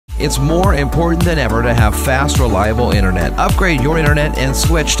It's more important than ever to have fast, reliable internet. Upgrade your internet and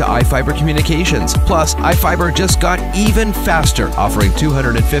switch to iFiber Communications. Plus, iFiber just got even faster, offering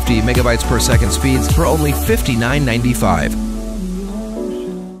 250 megabytes per second speeds for only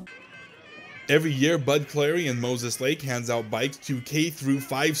 $59.95. Every year, Bud Clary in Moses Lake hands out bikes to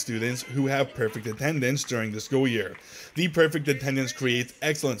K-5 students who have perfect attendance during the school year. The Perfect Attendance Creates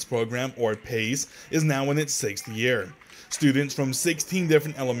Excellence program, or PACE, is now in its 6th year. Students from 16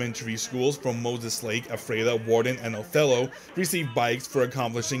 different elementary schools from Moses Lake, Ephrata, Warden, and Othello receive bikes for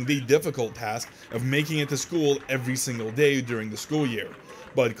accomplishing the difficult task of making it to school every single day during the school year.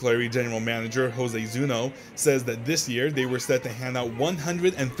 Bud Clary General Manager Jose Zuno says that this year they were set to hand out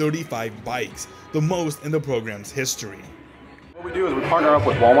 135 bikes, the most in the program's history. What we do is we partner up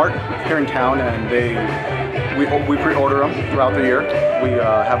with Walmart here in town, and we pre-order them throughout the year. We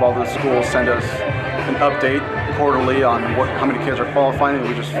have all the schools send us an update quarterly on how many kids are qualifying, and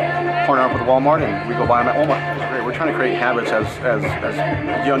we just partner up with Walmart and we go buy them at Walmart. It's great. We're trying to create habits as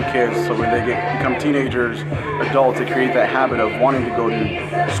young kids, so when they become teenagers, adults, they create that habit of wanting to go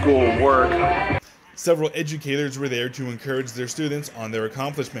to school, work. Several educators were there to encourage their students on their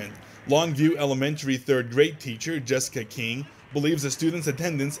accomplishment. Longview Elementary 3rd grade teacher Jessica King believes the students'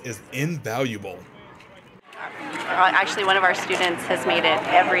 attendance is invaluable. Actually, one of our students has made it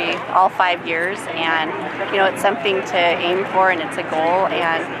all 5 years, and it's something to aim for, and it's a goal,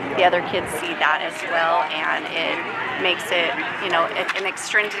 and the other kids see that as well, and it makes it, an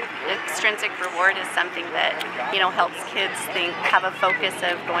extrinsic reward is something that helps kids have a focus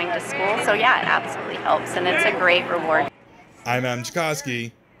of going to school. So yeah, it absolutely helps, and it's a great reward. I'm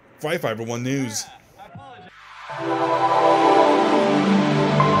Cichoski for iFiber One News.